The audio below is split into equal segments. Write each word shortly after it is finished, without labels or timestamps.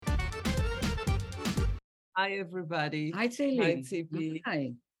Hi, everybody. Hi, Hi, Tilly. Tipi.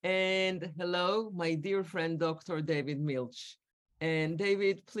 Hi. And hello, my dear friend, Dr. David Milch. And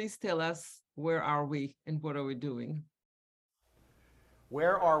David, please tell us where are we and what are we doing?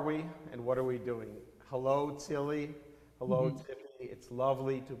 Where are we and what are we doing? Hello, Tilly. Hello, Mhm. Tiffany. It's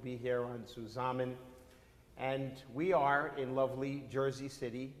lovely to be here on Zusammen. And we are in lovely Jersey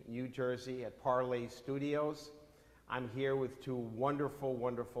City, New Jersey, at Parlay Studios. I'm here with two wonderful,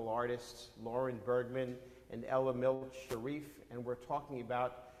 wonderful artists, Lauren Bergman and Ella Milch-Sheriff, and we're talking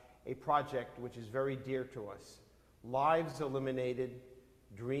about a project which is very dear to us. Lives Eliminated,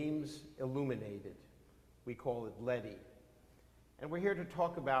 Dreams Illuminated. We call it LEDI. And we're here to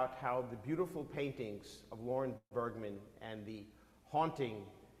talk about how the beautiful paintings of Lauren Bergman and the haunting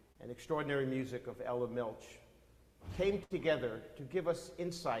and extraordinary music of Ella Milch came together to give us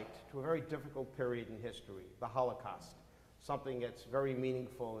insight to a very difficult period in history, the Holocaust, something that's very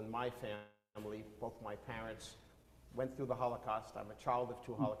meaningful in my family. Both my parents went through the Holocaust. I'm a child of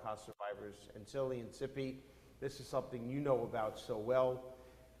two Holocaust survivors. And Silly and Sippy, this is something you know about so well,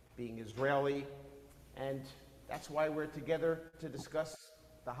 being Israeli. And that's why we're together to discuss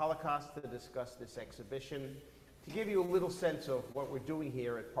the Holocaust, to discuss this exhibition, to give you a little sense of what we're doing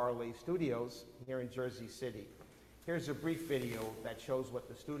here at Parlay Studios here in Jersey City. Here's a brief video that shows what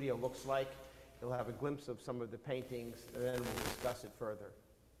the studio looks like. You'll have a glimpse of some of the paintings, and then we'll discuss it further.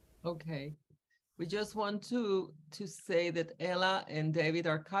 Okay. We just want to say that Ella and David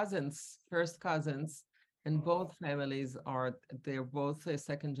are cousins, first cousins, and both families are, they're both a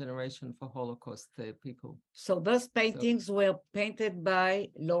second generation for Holocaust people. So those So, paintings were painted by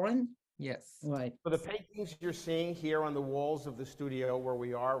Lauren? yes. Right. So the paintings you're seeing here on the walls of the studio where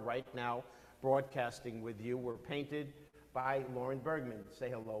we are right now broadcasting with you were painted by Lauren Bergman. Say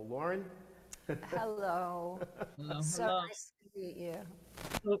hello, Lauren. Hello. Hello, So hello. nice to meet you.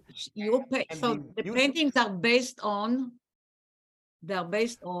 And So the the music. paintings are based on.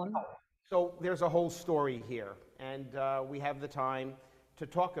 So there's a whole story here, and we have the time to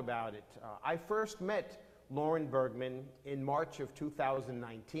talk about it. I first met Lauren Bergman in March of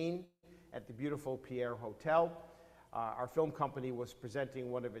 2019 at the beautiful Pierre Hotel. Our film company was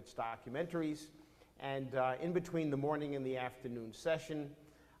presenting one of its documentaries, and in between the morning and the afternoon session,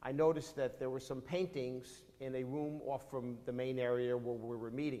 I noticed that there were some paintings in a room off from the main area where we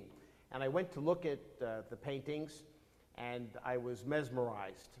were meeting. And I went to look at the paintings, and I was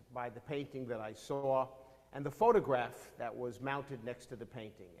mesmerized by the painting that I saw and the photograph that was mounted next to the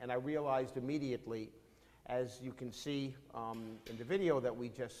painting. And I realized immediately, as you can see in the video that we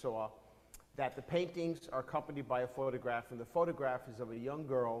just saw, that the paintings are accompanied by a photograph, and the photograph is of a young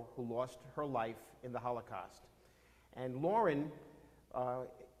girl who lost her life in the Holocaust. And Lauren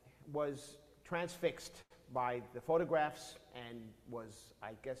was transfixed by the photographs and was,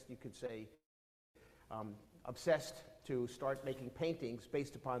 I guess you could say, obsessed to start making paintings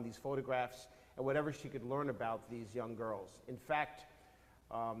based upon these photographs and whatever she could learn about these young girls. In fact,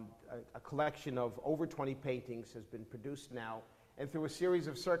 a collection of over 20 paintings has been produced now, and through a series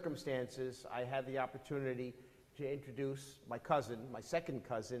of circumstances, I had the opportunity to introduce my cousin, my second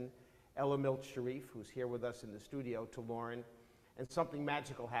cousin, Ella Milch-Sheriff, who's here with us in the studio, to Lauren. And something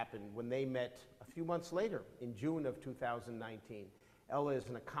magical happened when they met a few months later in June of 2019. Ella is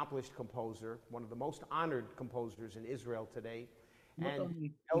an accomplished composer, one of the most honored composers in Israel today. Not And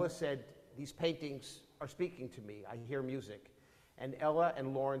only. Ella said, these paintings are speaking to me. I hear music. And Ella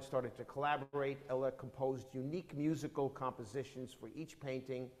and Lauren started to collaborate. Ella composed unique musical compositions for each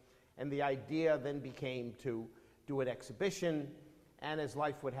painting. And the idea then became to do an exhibition. And as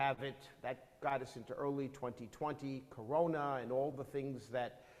life would have it, that got us into early 2020, Corona, and all the things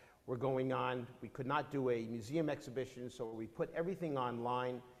that were going on. We could not do a museum exhibition, so we put everything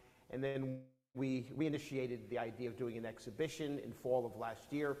online, and then we initiated the idea of doing an exhibition in fall of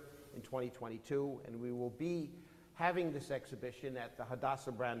last year, in 2022, and we will be having this exhibition at the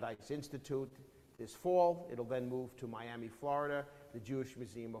Hadassah Brandeis Institute this fall. It'll then move to Miami, Florida, the Jewish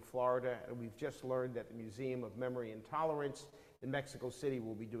Museum of Florida, and we've just learned that the Museum of Memory and Tolerance in Mexico City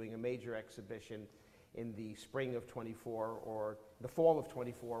will be doing a major exhibition in the spring of 24, or the fall of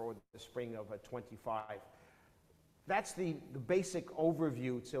 24, or the spring of 25. That's the basic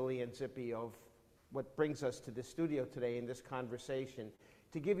overview, Tilly and Zippy, of what brings us to the studio today in this conversation.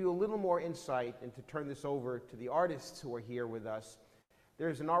 To give you a little more insight and to turn this over to the artists who are here with us,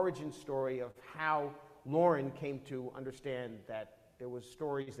 there's an origin story of how Lauren came to understand that there was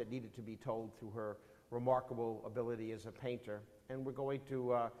stories that needed to be told through her remarkable ability as a painter. And we're going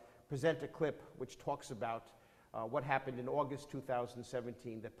to present a clip which talks about what happened in August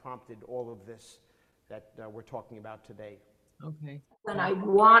 2017 that prompted all of this that we're talking about today. Okay. And I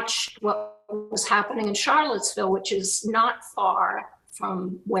watched what was happening in Charlottesville, which is not far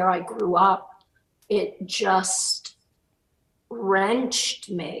from where I grew up. It just wrenched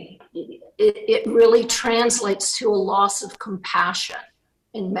me. It really translates to a loss of compassion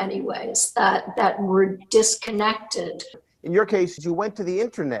in many ways, that we're disconnected. In your case, you went to the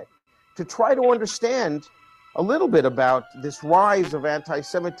internet to try to understand a little bit about this rise of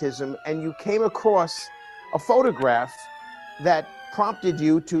anti-Semitism, and you came across a photograph that prompted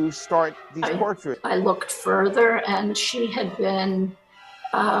you to start these portraits. I looked further, and she had been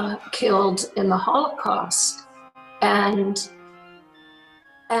killed in the Holocaust. And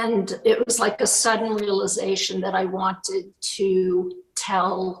it was like a sudden realization that I wanted to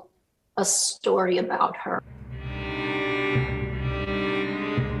tell a story about her.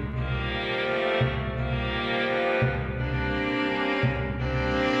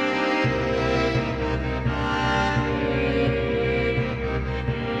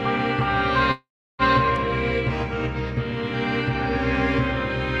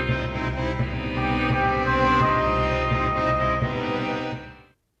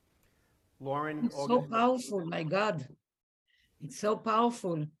 Lauren, It's so powerful, my God. It's so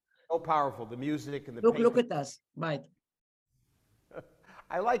powerful. so powerful, the music and the Look painting. at us, right?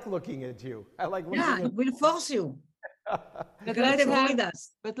 I like looking at you. I like looking Yeah, at it will force you. But Try let's to have, avoid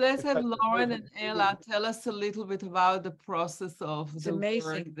us. but let's have Lauren and Ella tell us a little bit about the process of It's the work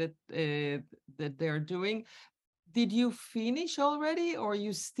amazing. that they're doing. Did you finish already, or are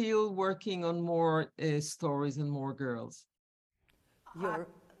you still working on more stories and more girls? You're,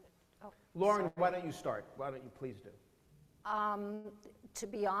 Lauren, why don't you start? Why don't you please do? To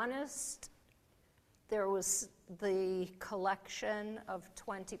be honest, there was the collection of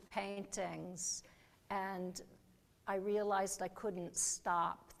 20 paintings, and I realized I couldn't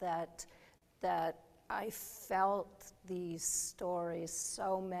stop, that I felt these stories,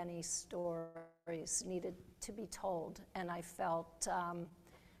 so many stories needed to be told, and I felt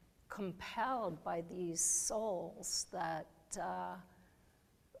compelled by these souls that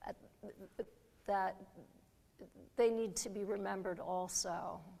they need to be remembered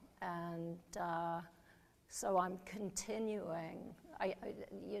also. And so I'm continuing.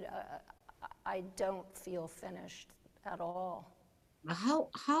 I don't feel finished at all.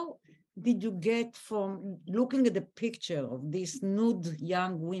 how did you get from looking at the picture of this nude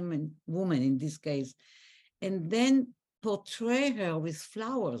young woman in this case, and then portray her with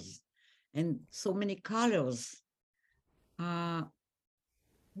flowers and so many colors?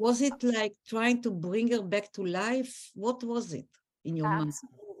 Was it like trying to bring her back to life? What was it in your mind?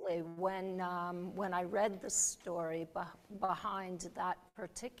 Absolutely. When I read the story behind that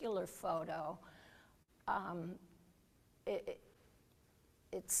particular photo,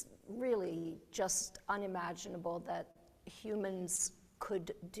 it's really just unimaginable that humans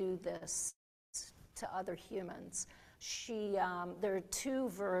could do this to other humans. There are two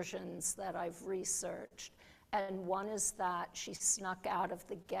versions that I've researched, and one is that she snuck out of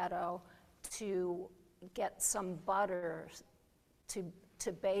the ghetto to get some butter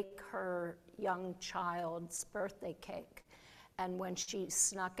to bake her young child's birthday cake. And when she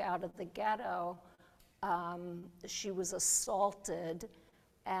snuck out of the ghetto, she was assaulted,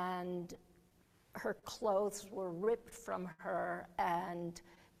 and her clothes were ripped from her, and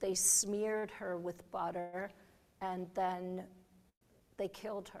they smeared her with butter, and then they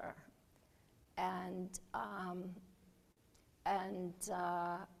killed her. And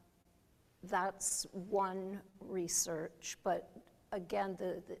that's one research, but again,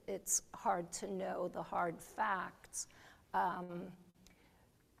 it's hard to know the hard facts.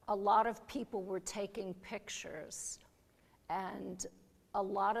 A lot of people were taking pictures, and a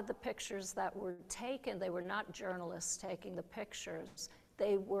lot of the pictures that were taken, they were not journalists taking the pictures.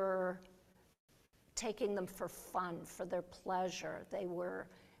 They were taking them for fun, for their pleasure. They were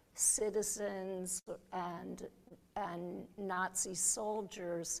citizens and Nazi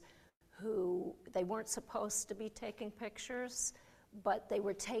soldiers who, they weren't supposed to be taking pictures, but they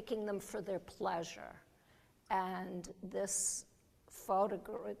were taking them for their pleasure. And this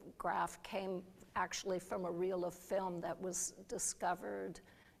photograph came actually from a reel of film that was discovered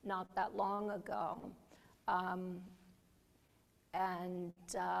not that long ago.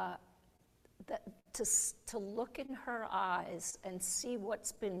 To look in her eyes and see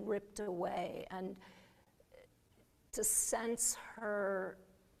what's been ripped away, and to sense her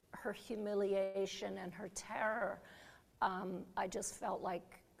humiliation and her terror, I just felt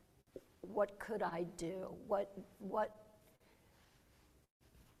like, what could I do? What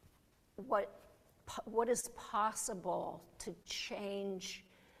is possible to change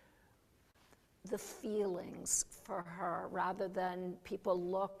the feelings for her rather than people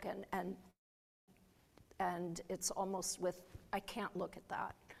look and it's almost with, I can't look at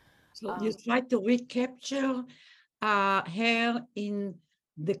that. So you try to recapture her in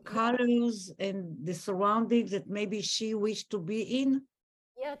the colors and the surroundings that maybe she wished to be in?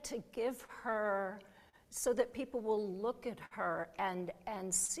 Yeah, to give her, so that people will look at her and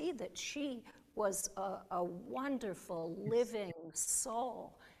see that she was a wonderful living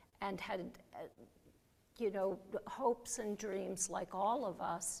soul and had, you know, hopes and dreams like all of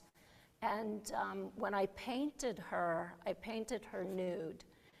us. And when I painted her nude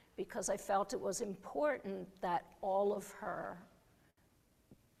because I felt it was important that all of her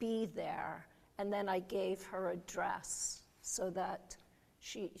be there. And then I gave her a dress so that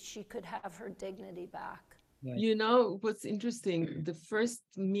she could have her dignity back. You know, what's interesting, the first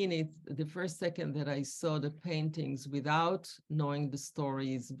minute, the first second that I saw the paintings without knowing the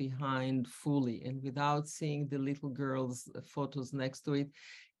stories behind fully and without seeing the little girls' photos next to it,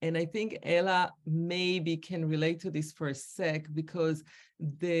 and I think Ella maybe can relate to this for a sec, because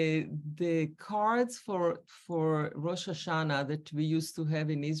the cards for Rosh Hashanah that we used to have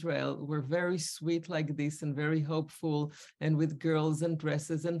in Israel were very sweet like this and very hopeful, and with girls and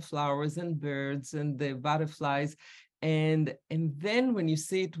dresses and flowers and birds and the butterflies. And then when you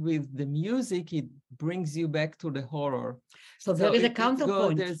see it with the music, it brings you back to the horror. So there is a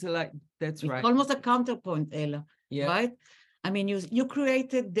counterpoint. There's like, that's right. It's almost a counterpoint, Ella, Yeah. right? I mean, you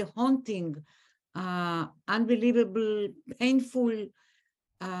created the haunting, unbelievable, painful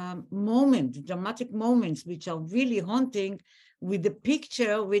dramatic moments, which are really haunting, with the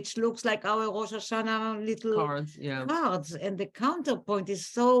picture, which looks like our Rosh Hashanah little Cards, yeah. cards. And the counterpoint is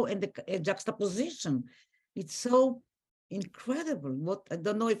so, and the juxtaposition, it's so incredible. What, I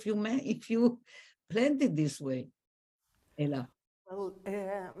don't know if you planned it this way, Ella. Well,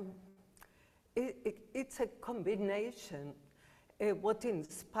 it's a combination. What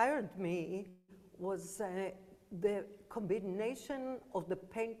inspired me was the combination of the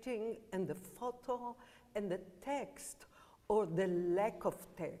painting and the photo and the text, or the lack of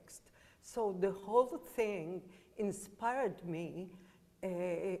text. So the whole thing inspired me,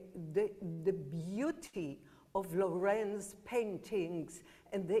 the beauty of Loren's paintings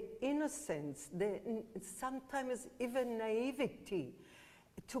and the innocence, the sometimes even naivety,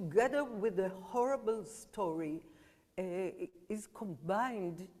 together with the horrible story, is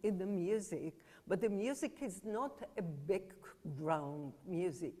combined in the music. But the music is not a background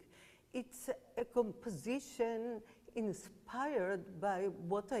music. It's a composition inspired by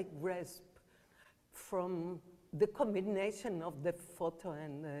what I grasp from the combination of the photo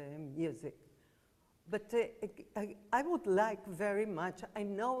and the music. But I would like very much, I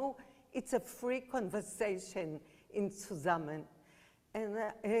know it's a free conversation in Zusammen, and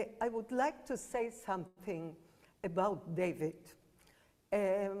I would like to say something about David.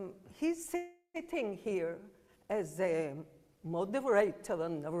 He's sitting here as a moderator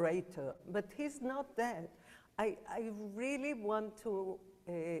and narrator, but he's not that. I really want to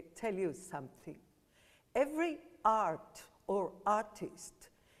tell you something. Every art or artist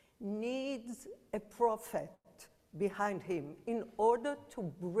needs a prophet behind him in order to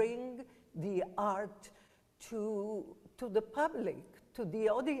bring the art to the public, to the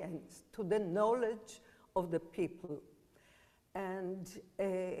audience, to the knowledge of the people. And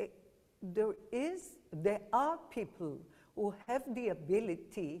there are people who have the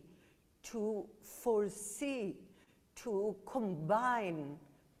ability to foresee, to combine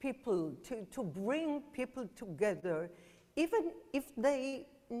people, to bring people together, even if they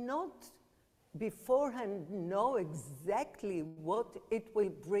not beforehand know exactly what it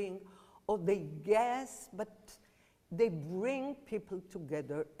will bring, or they guess, but they bring people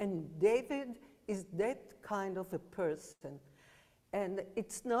together. And David is that kind of a person. And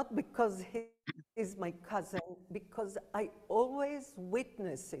it's not because he is my cousin, because I always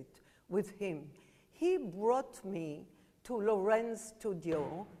witness it with him. He brought me to Loren's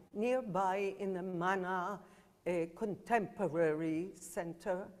studio nearby in the Mana Contemporary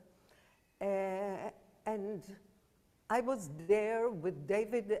Center. And I was there with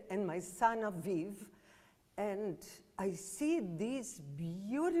David and my son Aviv, and I see these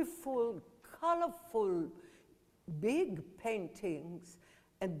beautiful, colorful, big paintings,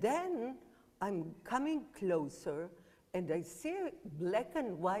 and then I'm coming closer and I see black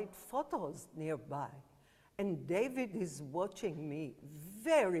and white photos nearby, and David is watching me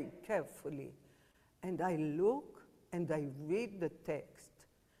very carefully, and I look and I read the text,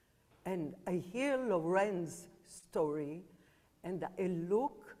 and I hear Loren's story, and I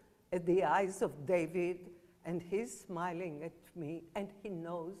look at the eyes of David, and he's smiling at me, and he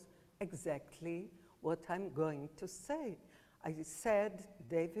knows exactly what I'm going to say. I said,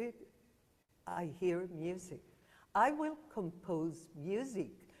 David, I hear music. I will compose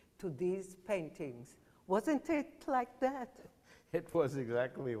music to these paintings. Wasn't it like that? It was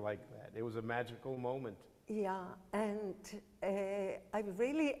exactly like that. It was a magical moment. Yeah, and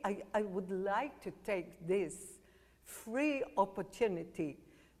I would like to take this free opportunity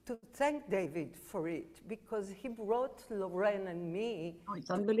to thank David for it, because he brought Lorraine and me. Oh,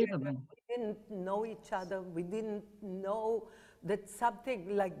 it's unbelievable. We didn't know each other. We didn't know that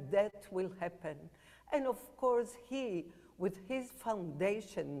something like that will happen. And of course, he, with his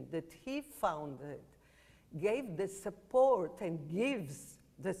foundation that he founded, gave the support and gives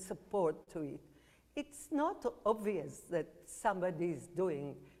the support to it. It's not obvious that somebody is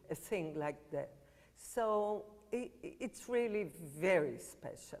doing a thing like that. So it's really very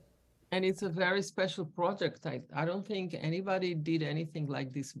special. And it's a very special project. I don't think anybody did anything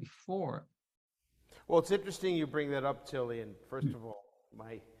like this before. Well, it's interesting you bring that up, Tilly. And first of all,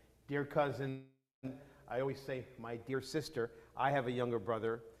 my dear cousin, I always say my dear sister. I have a younger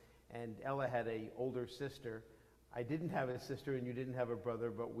brother, and Ella had an older sister. I didn't have a sister, and you didn't have a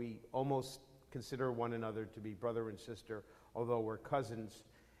brother, but we almost consider one another to be brother and sister, although we're cousins.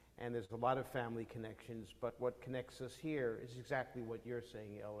 And there's a lot of family connections, but what connects us here is exactly what you're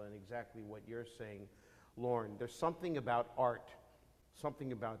saying, Ella, and exactly what you're saying, Lauren. There's something about art,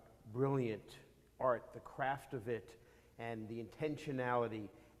 something about brilliant art, the craft of it, and the intentionality,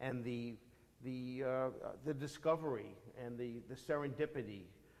 and the discovery, and the serendipity,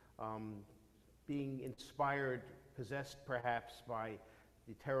 being inspired, possessed perhaps by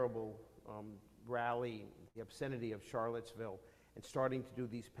the terrible rally, the obscenity of Charlottesville, and starting to do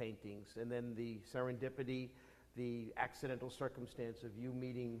these paintings. And then the serendipity, the accidental circumstance of you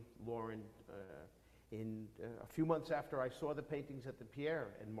meeting Lauren in a few months after I saw the paintings at the Pierre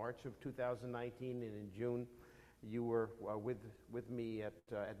in March of 2019, and in June you were with me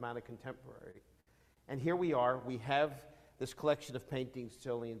at Mana Contemporary. And here we are, we have this collection of paintings,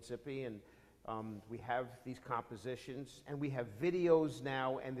 Tilly and Zippy, and we have these compositions, and we have videos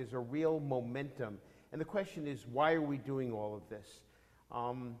now, and there's a real momentum. And the question is, why are we doing all of this?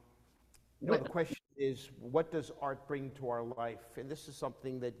 The question is, what does art bring to our life? And this is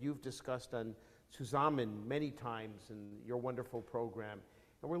something that you've discussed on Zusammen many times in your wonderful program.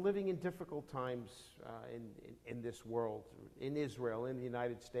 And we're living in difficult times in this world, in Israel, in the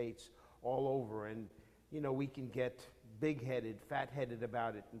United States, all over. And, you know, we can get big-headed, fat-headed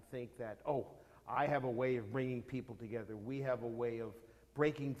about it and think that, oh, I have a way of bringing people together. We have a way of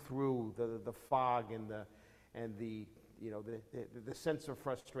breaking through the fog and the sense of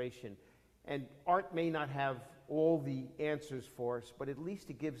frustration. And art may not have all the answers for us, but at least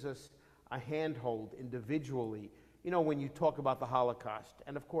it gives us a handhold individually. You know, when you talk about the Holocaust,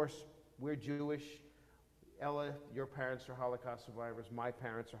 and of course, we're Jewish. Ella, your parents are Holocaust survivors. My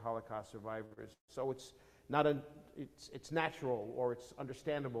parents are Holocaust survivors. So it's natural, or it's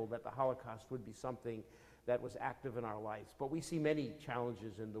understandable that the Holocaust would be something that was active in our lives. But we see many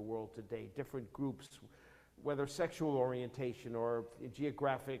challenges in the world today, different groups, whether sexual orientation or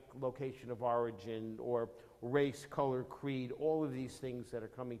geographic location of origin or race, color, creed, all of these things that are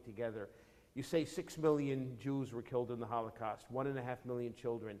coming together. You say 6 million Jews were killed in the Holocaust, 1.5 million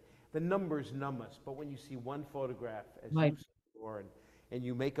children. The numbers numb us, but when you see one photograph, as Right. you said, Lauren, and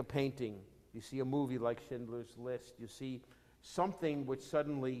you make a painting, you see a movie like Schindler's List, you see something which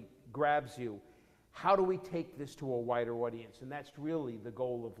suddenly grabs you. How do we take this to a wider audience? And that's really the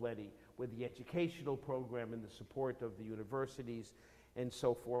goal of LEDI, with the educational program and the support of the universities and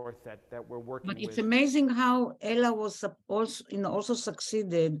so forth that we're working But with. it's amazing how Ella was also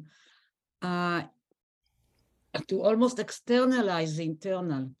succeeded to almost externalize the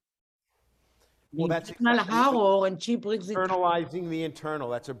internal. Well, The that's internal exactly what- horror, and she brings it. Internalizing the internal.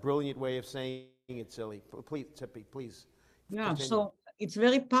 That's a brilliant way of saying it, Silly. Please, Tippy, please. Yeah, continue. so it's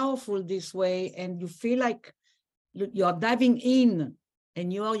very powerful this way, and you feel like you are diving in,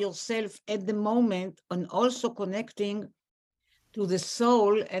 and you are yourself at the moment, and also connecting to the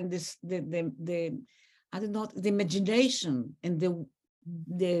soul and the I don't know, the imagination and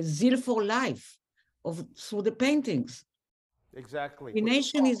the zeal for life through the paintings. Exactly. The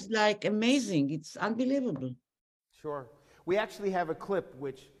nation is like amazing. It's unbelievable. Sure. We actually have a clip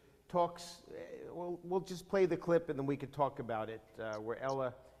which talks, we'll just play the clip and then we could talk about it, where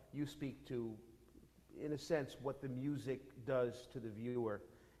Ella, you speak to, in a sense, what the music does to the viewer.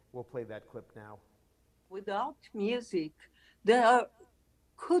 We'll play that clip now. Without music, there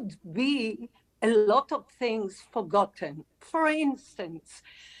could be a lot of things forgotten. For instance,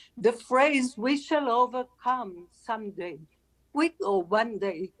 the phrase, "we shall overcome someday," or one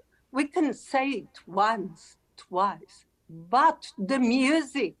day, We can say it once, twice, but the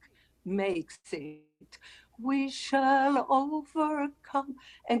music makes it. We shall overcome,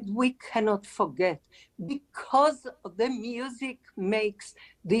 and we cannot forget, because the music makes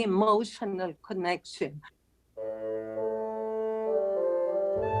the emotional connection.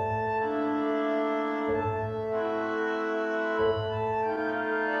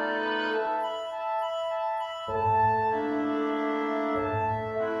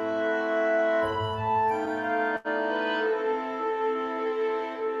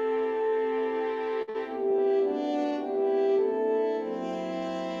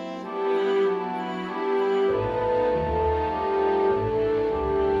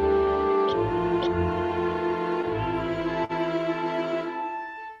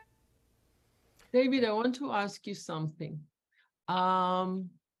 David, I want to ask you something.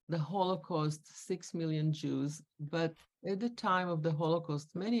 The Holocaust, 6 million Jews, but at the time of the Holocaust,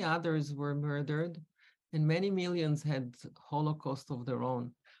 many others were murdered and many millions had Holocaust of their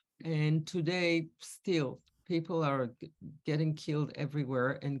own. And today, still, people are getting killed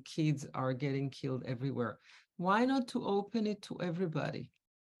everywhere and kids are getting killed everywhere. Why not to open it to everybody?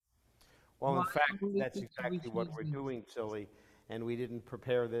 Well, in Why fact, only that's to exactly what we're refugees? doing, Silly, and we didn't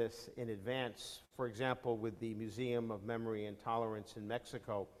prepare this in advance. For example, with the Museum of Memory and Tolerance in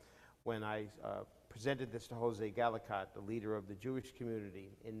Mexico, when I presented this to Jose Galicat, the leader of the Jewish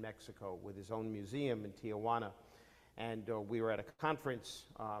community in Mexico, with his own museum in Tijuana, and we were at a conference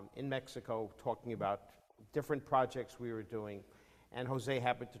in Mexico talking about different projects we were doing, and Jose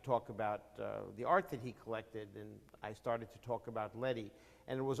happened to talk about the art that he collected, and I started to talk about LEDI.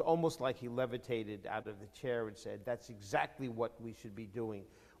 And it was almost like he levitated out of the chair and said, that's exactly what we should be doing.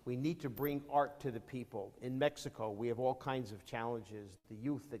 We need to bring art to the people. In Mexico, we have all kinds of challenges, the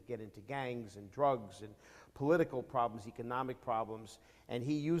youth that get into gangs and drugs and political problems, economic problems, and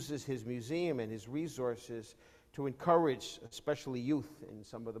he uses his museum and his resources to encourage, especially youth in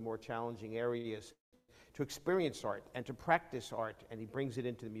some of the more challenging areas, to experience art and to practice art, and he brings it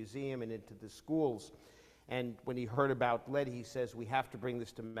into the museum and into the schools. And when he heard about LEDI, he says, we have to bring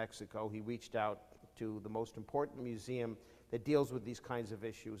this to Mexico. He reached out to the most important museum that deals with these kinds of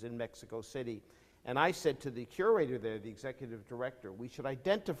issues in Mexico City. And I said to the curator there, the executive director, we should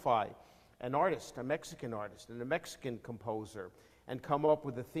identify an artist, a Mexican artist, and a Mexican composer, and come up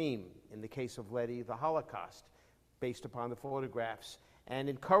with a theme, in the case of LEDI, the Holocaust, based upon the photographs, and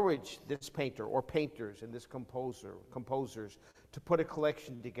encourage this painter or painters and this composers to put a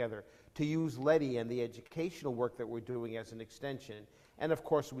collection together, to use LEDI and the educational work that we're doing as an extension. And of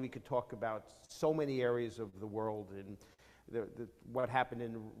course, we could talk about so many areas of the world, and what happened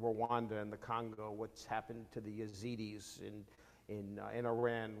in Rwanda and the Congo, what's happened to the Yazidis in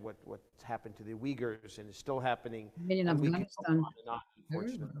Iran, what's happened to the Uyghurs, and is still happening. In And we could go Afghanistan. on and on,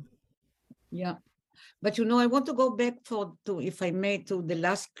 unfortunately. Yeah. But I want to go back if I may, to the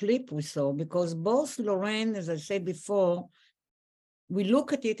last clip we saw, because both Lorraine, as I said before, we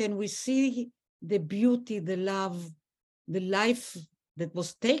look at it and we see the beauty, the love, the life that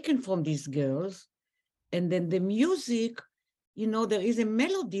was taken from these girls. And then the music, there is a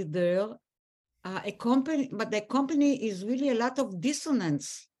melody there, but the accompany is really a lot of dissonant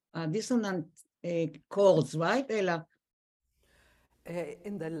chords, right, Ella?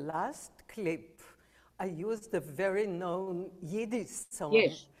 In the last clip, I used a very known Yiddish song,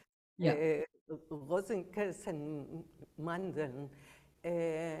 Yes. Yeah. Rosenkes and Mandeln.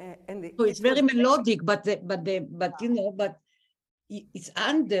 And So it's very was melodic, but it's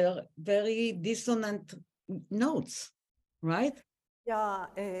under very dissonant notes, right? Yeah,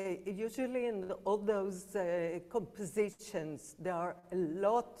 usually in all those compositions, there are a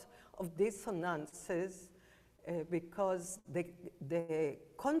lot of dissonances because the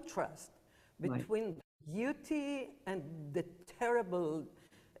contrast between beauty and the terrible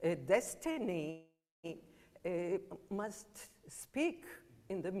destiny must speak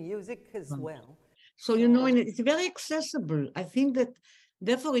in the music as well. So, and it's very accessible. I think that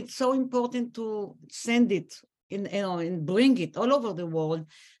therefore it's so important to send it and bring it all over the world.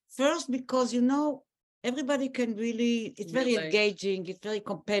 First, because, everybody can really, it's very engaging, it's very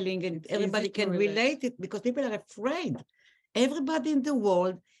compelling, and everybody can relate it because people are afraid. Everybody in the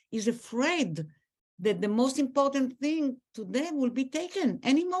world is afraid that the most important thing to them will be taken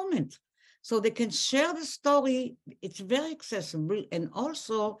any moment. So they can share the story. It's very accessible. And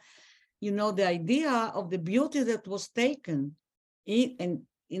also, the idea of the beauty that was taken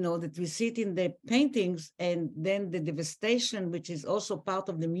that we see it in the paintings, and then the devastation, which is also part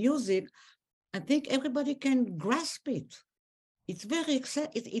of the music, I think everybody can grasp it. It's very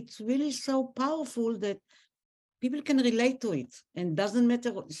it's really so powerful that people can relate to it, and doesn't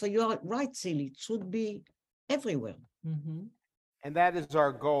matter. So you are right, Silly. It should be everywhere. Mhm. And that is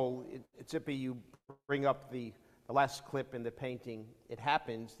our goal. Zippy, you bring up the last clip in the painting. It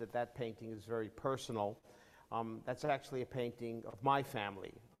happens that that painting is very personal. That's actually a painting of my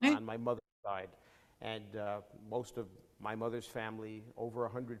family Right. on my mother's side. And most of my mother's family, over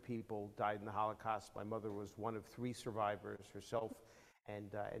 100 people, died in the Holocaust. My mother was one of 3 survivors, herself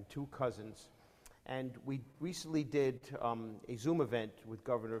and 2 cousins. And we recently did a Zoom event with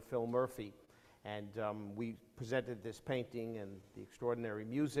Governor Phil Murphy. And we presented this painting and the extraordinary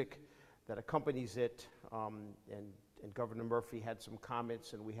music that accompanies it. And Governor Murphy had some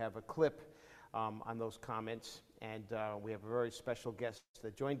comments, and we have a clip on those comments. And we have a very special guest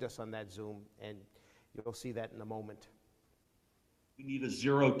that joined us on that Zoom, and you'll see that in a moment. We need a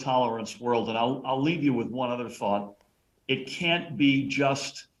zero tolerance world. And I'll leave you with one other thought. It can't be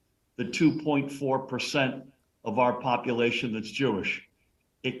just the 2.4% of our population that's Jewish.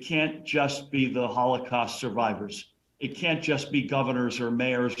 It can't just be the Holocaust survivors. It can't just be governors or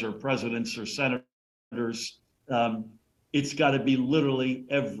mayors or presidents or senators. It's got to be literally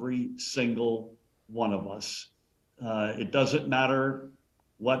every single one of us. It doesn't matter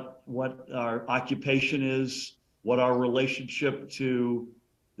what our occupation is, what our relationship to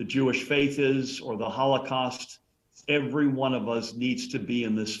the Jewish faith is, or the Holocaust. Every one of us needs to be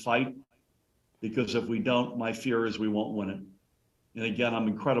in this fight, because if we don't, my fear is we won't win it. And again, I'm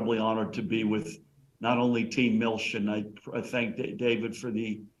incredibly honored to be with not only Team Milch, and I thank David for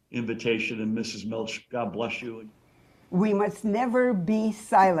the invitation, and Mrs. Milch, God bless you. We must never be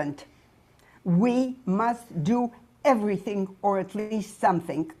silent. We must do everything, or at least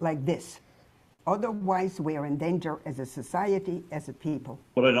something like this. Otherwise, we are in danger as a society, as a people.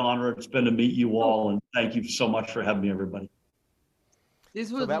 What an honor it's been to meet you all, and thank you so much for having me, everybody. This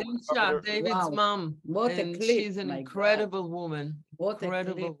So was that was Lucia, Governor- David's Wow. mom. What a and clip, she's an my God. incredible woman. What a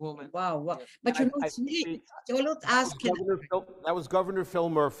Incredible clip. woman. Wow, wow. But you know, I- it's me. I- It's all not asking. That was Governor Phil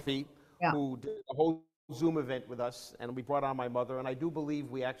Murphy, Yeah. who did a whole Zoom event with us, and we brought on my mother. And I do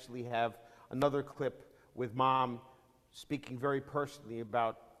believe we actually have another clip with Mom speaking very personally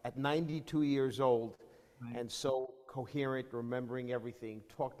about, at 92 years old, and so coherent, remembering everything,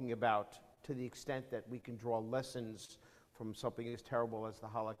 talking about, to the extent that we can draw lessons from something as terrible as the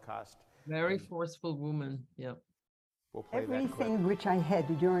Holocaust. Very forceful woman. Yeah. We'll play that clip. Everything which I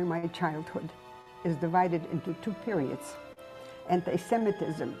had during my childhood is divided into 2 periods.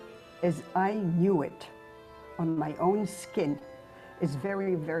 Anti-Semitism, as I knew it on my own skin, is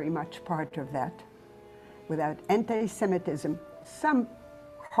very, very much part of that. Without anti-Semitism, some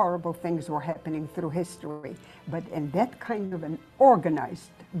horrible things were happening through history, but in that kind of an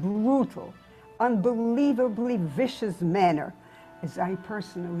organized, brutal, unbelievably vicious manner, as I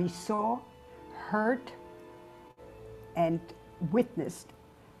personally saw, heard, and witnessed,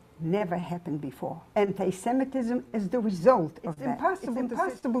 never happened before. Anti-Semitism is the result of that. It's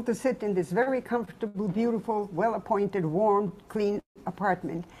impossible to sit in this very comfortable, beautiful, well-appointed, warm, clean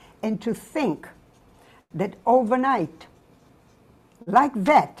apartment and to think that overnight, like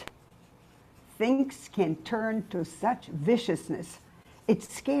that, things can turn to such viciousness. It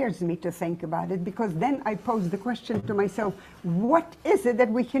scares me to think about it, because then I pose the question to myself, what is it that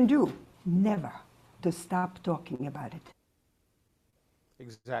we can do? Never to stop talking about it.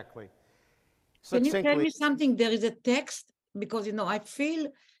 Exactly. Can you tell Succinctly, me something? There is a text, because, you know, I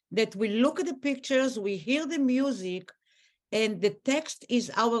feel that we look at the pictures, we hear the music, and the text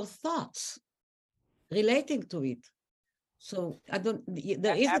is our thoughts relating to it. So I don't,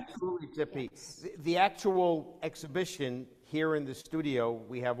 there is a, absolutely, Zippy. The actual exhibition here in the studio,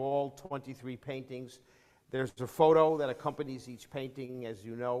 we have all 23 paintings. There's a photo that accompanies each painting, as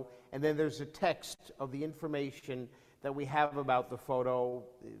you know, and then there's a text of the information that we have about the photo,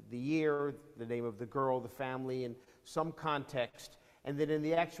 the year, the name of the girl, the family, and some context. And then in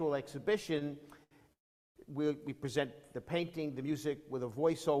the actual exhibition, we present the painting, the music, with a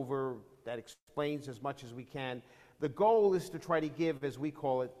voiceover that explains as much as we can. The goal is to try to give, as we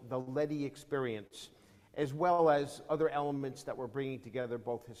call it, the LEDI experience, as well as other elements that we're bringing together,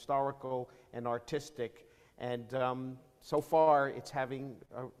 both historical and artistic. And so far, it's having,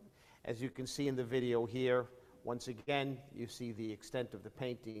 as you can see in the video here, once again, you see the extent of the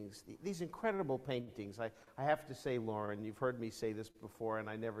paintings. These incredible paintings. I have to say, Lauren, you've heard me say this before, and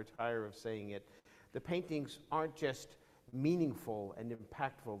I never tire of saying it. The paintings aren't just meaningful and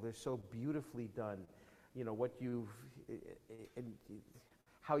impactful. They're so beautifully done. You know, what you've,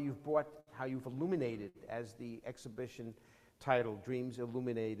 how you've illuminated, as the exhibition title, Dreams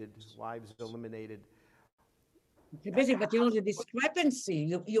Illuminated, Lives Illuminated. basically, but you know, the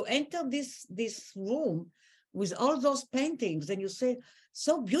discrepancy, you enter this room with all those paintings, and you say,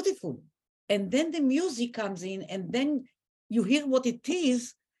 so beautiful. And then the music comes in, and then you hear what it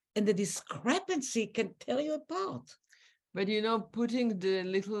is, and the discrepancy can tear you apart. But you know, putting the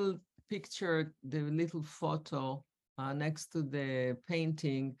little picture, the little photo next to the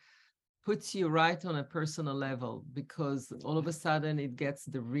painting puts you right on a personal level, because all of a sudden it gets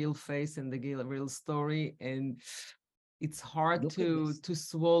the real face and the real story, and it's hard to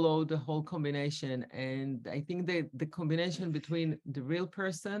swallow the whole combination. And I think that the combination between the real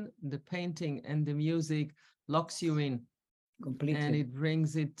person, the painting, and the music locks you in Completely. and it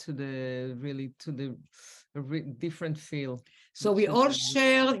brings it to the really to the different feel. So we all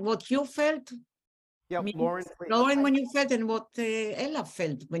share what you felt. Yeah, Me, Lauren, please. Lauren, when you felt, and what Ella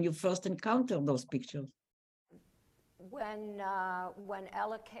felt when you first encountered those pictures. When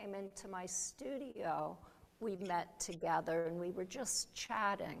Ella came into my studio, we met together and we were just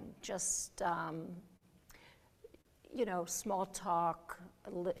chatting, just, you know, small talk,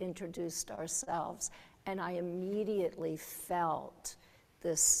 introduced ourselves. And I immediately felt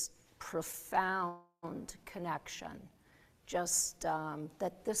this profound connection, just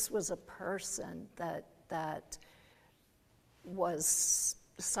that this was a person that was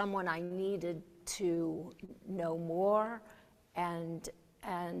someone I needed to know more. And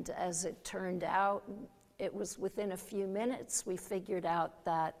as it turned out, it was within a few minutes we figured out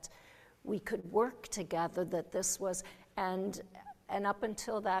that we could work together, that this was, and up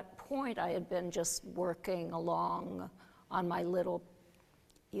until that point, I had been just working along on my little,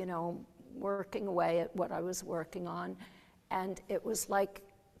 you know, working away at what I was working on. And it was like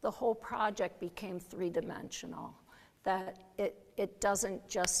the whole project became three-dimensional, that it doesn't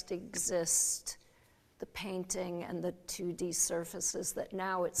just exist, the painting and the 2D surfaces, that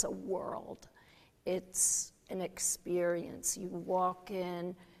now it's a world. It's an experience. You walk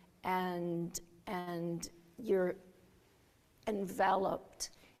in and you're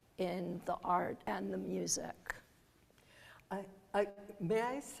enveloped in the art and the music. May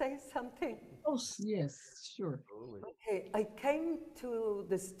I say something? Oh, yes, sure. Okay, I came to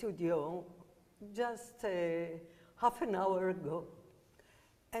the studio just half an hour ago,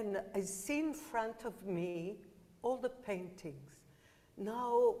 and I see in front of me all the paintings.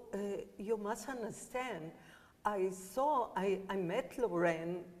 Now, you must understand, I met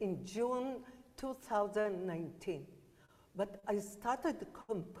Lorraine in June 2019. But I started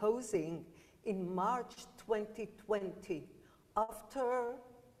composing in March 2020,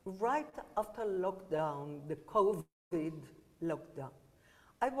 right after lockdown, the COVID lockdown.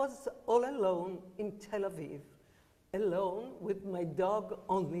 I was all alone in Tel Aviv, alone with my dog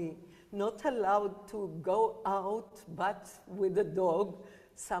only, not allowed to go out but with the dog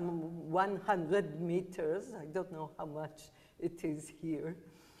some 100 meters. I don't know how much it is here.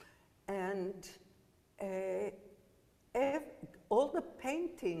 And all the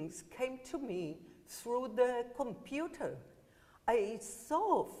paintings came to me through the computer. I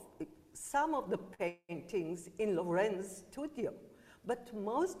saw some of the paintings in Lorraine's studio, but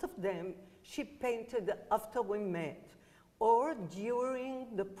most of them she painted after we met or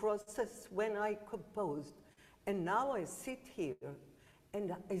during the process when I composed. And now I sit here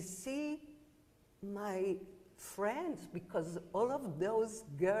and I see my friends, because all of those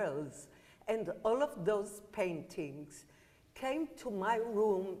girls and all of those paintings came to my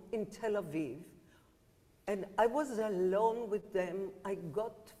room in Tel Aviv, and I was alone with them. I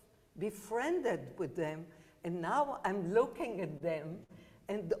got befriended with them, and now I'm looking at them,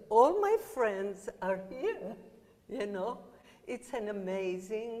 and all my friends are here, you know? It's an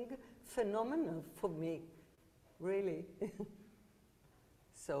amazing phenomenon for me, really.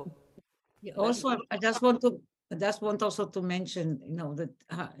 So. Also, I just want also to mention, you know, that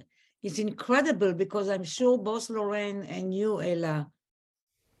it's incredible, because I'm sure both Lorraine and you, Ella,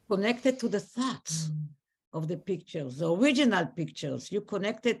 connected to the thoughts of the pictures, the original pictures. You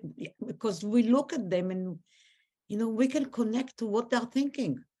connected because we look at them and, you know, we can connect to what they're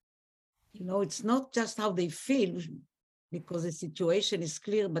thinking. You know, it's not just how they feel, because the situation is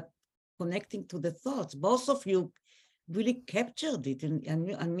clear, but connecting to the thoughts. Both of you really captured it.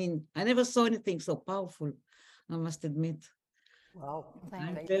 And I mean, I never saw anything so powerful, I must admit. Wow.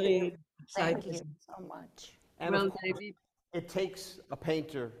 I'm Thank very you. excited. Thank you so much. And Well, of course, David, it takes a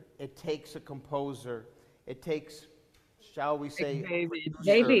painter, it takes a composer, it takes, shall we say, David.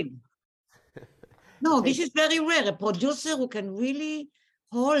 David. No, It this takes- is very rare. A producer who can really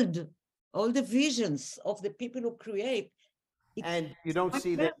hold all the visions of the people who create. And you don't quite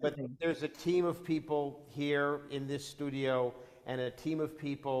see that, but rare. there's a team of people here in this studio and a team of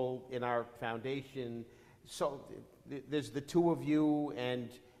people in our foundation. So there's the two of you, and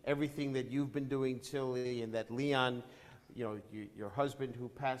everything that you've been doing, Tilly, and that Leon, you know, your husband who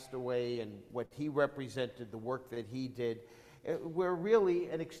passed away, and what he represented, the work that he did. We're really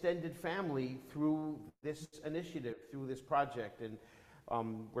an extended family through this initiative, through this project, and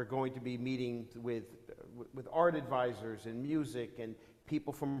we're going to be meeting with art advisors and music and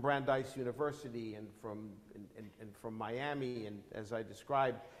people from Brandeis University and from Miami, and as I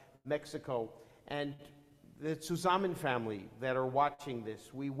described, Mexico, and the Zusammen family that are watching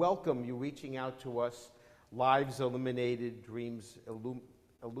this. We welcome you reaching out to us. Lives illuminated, dreams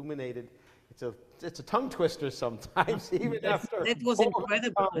illuminated. It's a tongue twister sometimes, even after that was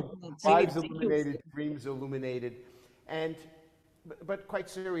incredible. lives illuminated, dreams illuminated, but quite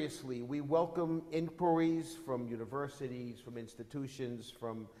seriously, we welcome inquiries from universities, from institutions,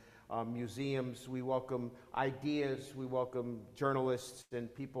 from museums. We welcome ideas. We welcome journalists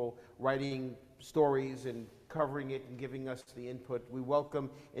and people writing stories and covering it and giving us the input. We welcome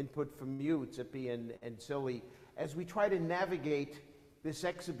input from you, Tzipi and Silly, as we try to navigate this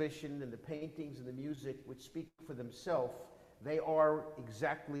exhibition and the paintings and the music, which speak for themselves. They are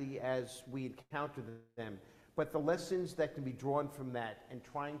exactly as we encounter them. But the lessons that can be drawn from that, and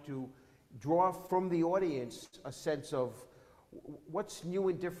trying to draw from the audience a sense of what's new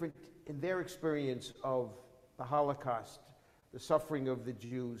and different in their experience of the Holocaust, the suffering of the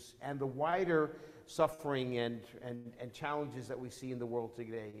Jews, and the wider suffering and challenges that we see in the world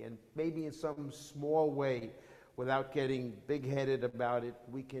today. And maybe in some small way, without getting big-headed about it,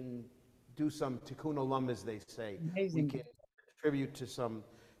 we can do some tikkun olam, as they say. Amazing. We can contribute to some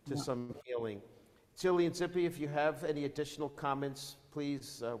healing. Tilly and Tzipi, if you have any additional comments,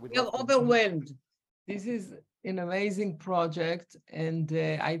 please. We are overwhelmed. This is an amazing project, and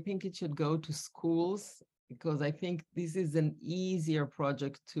I think it should go to schools, because I think this is an easier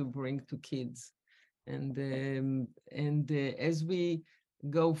project to bring to kids. And as we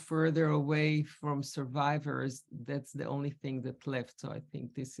go further away from survivors, that's the only thing that's left. So I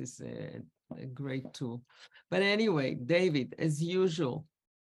think this is a great tool. But anyway, David, as usual,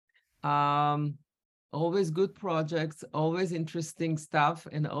 always good projects, always interesting stuff,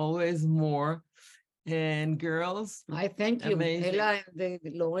 and always more. And girls, I thank you, amazing. Ella and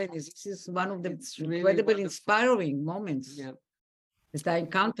Lauren. This is one of the It's really incredible, wonderful. inspiring moments Yeah. that I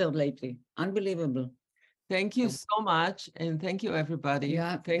encountered lately. Unbelievable. Thank you so much, and thank you, everybody.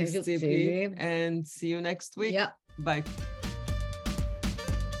 Yeah, Thanks, thank you, Tzipi, Tzipi. and see you next week. Yeah. Bye.